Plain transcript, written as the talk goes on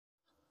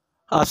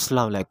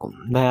अस्सलाम वालेकुम।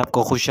 मैं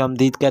आपको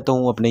खुशामदीद कहता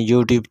हूँ अपने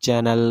यूट्यूब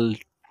चैनल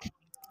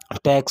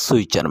टैक्स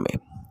स्विचर में।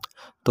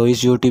 तो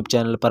इस यूट्यूब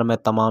चैनल पर मैं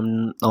तमाम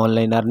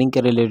ऑनलाइन अर्निंग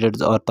के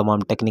रिलेटेड और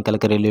तमाम टेक्निकल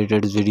के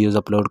रिलेटेड वीडियोस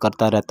अपलोड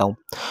करता रहता हूँ।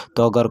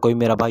 तो अगर कोई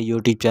मेरा भाई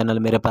यूट्यूब चैनल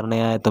मेरे पर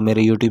नया है तो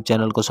मेरे यूट्यूब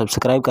चैनल को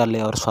सब्सक्राइब कर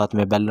ले और साथ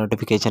में बेल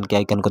नोटिफिकेशन के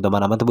आइकन को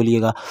दबाना मत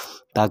भूलिएगा,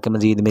 ताकि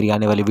मज़ीद मेरी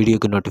आने वाली वीडियो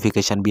की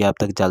नोटिफिकेशन भी आप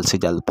तक जल्द से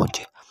जल्द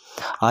पहुँचे।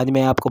 आज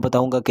मैं आपको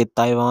बताऊंगा कि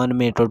ताइवान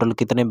में टोटल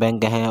कितने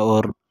बैंक हैं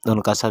और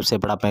उनका सबसे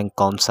बड़ा बैंक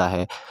कौन सा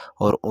है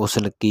और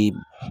उसकी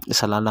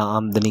सालाना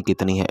आमदनी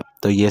कितनी है।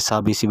 तो ये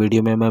सब इसी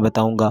वीडियो में मैं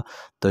बताऊंगा।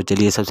 तो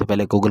चलिए सबसे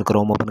पहले गूगल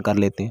क्रोम ओपन कर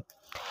लेते हैं।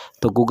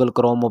 तो गूगल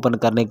क्रोम ओपन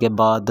करने के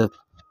बाद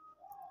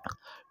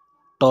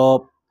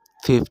top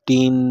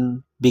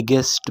 15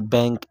 biggest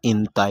bank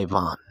in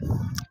Taiwan,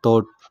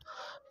 तो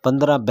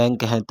 15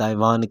 बैंक हैं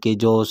ताइवान के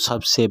जो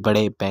सबसे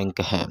बड़े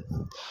बैंक हैं।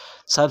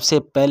 सबसे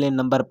पहले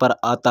नंबर पर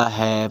आता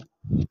है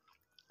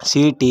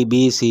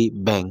CTBC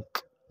बैंक।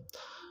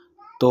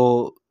 तो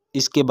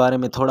इसके बारे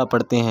में थोड़ा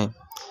पढ़ते हैं।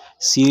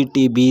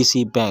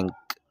 CTBC bank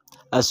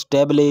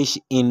established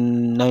in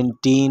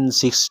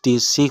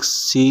 1966,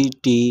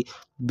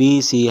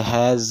 CTBC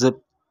has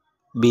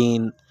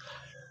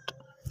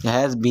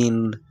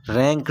been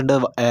ranked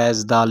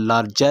as the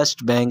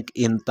largest bank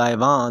in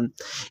Taiwan.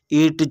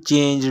 It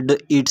changed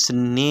its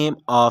name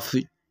of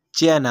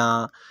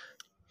China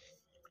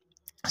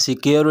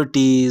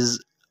Securities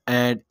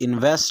and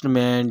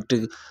Investment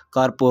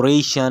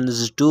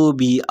Corporations to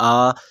be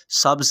a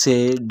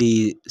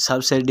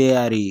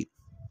subsidiary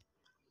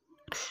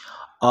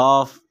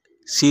of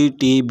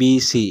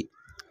CTBC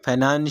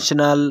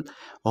Financial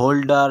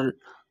Holder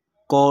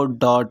Co.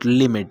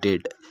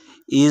 Limited.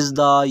 Is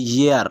the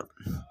year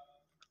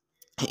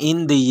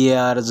in the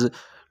years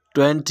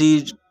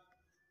 20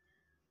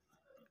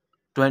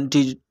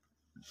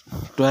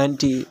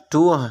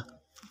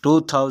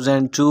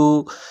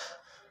 2002.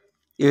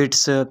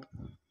 Its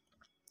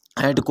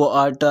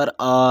headquarters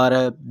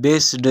are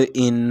based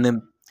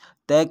in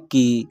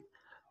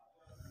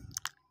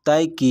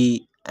Taiki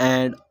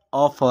and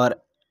offer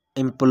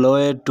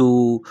employ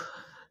to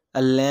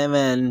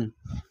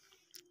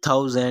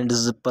 11,000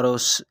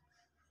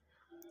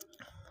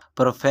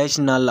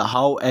 professional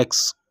who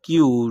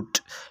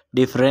execute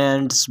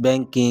different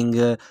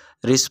banking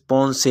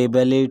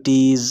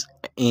responsibilities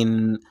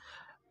in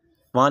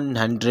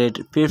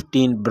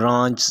 115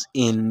 branches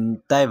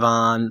in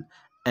Taiwan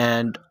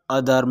and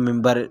other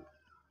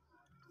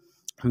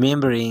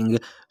membering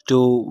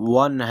to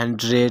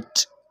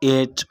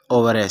 108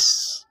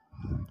 ORS.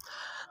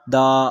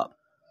 The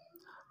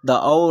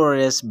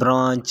ORS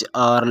branch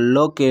are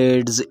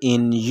located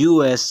in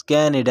US,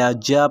 Canada,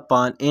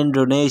 Japan,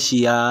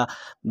 Indonesia,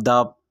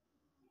 the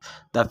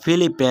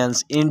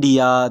Philippines,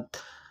 India,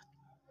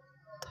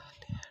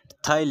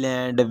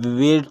 Thailand,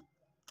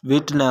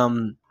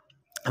 Vietnam,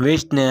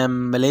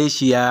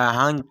 Malaysia,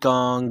 Hong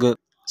Kong,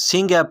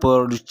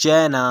 Singapore,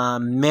 China,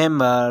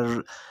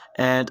 Myanmar,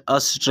 and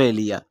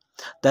Australia.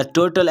 The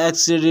total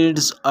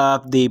assets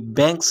of the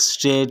bank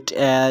state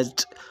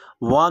at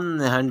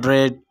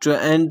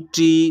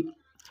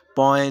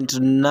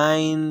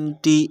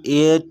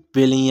 120.98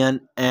 billion,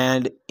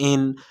 and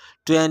in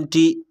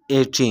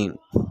 2018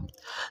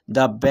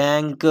 the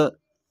bank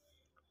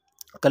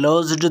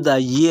closed the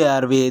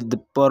year with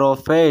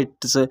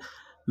profits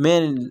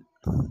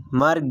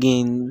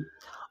margin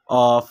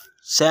of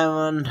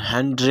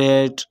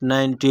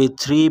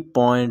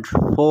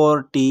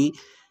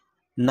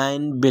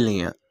 793.49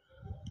 billion.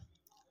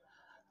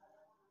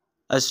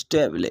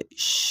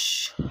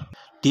 Established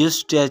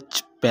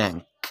Deutsche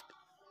Bank,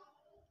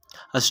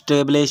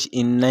 established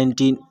in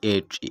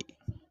 1980.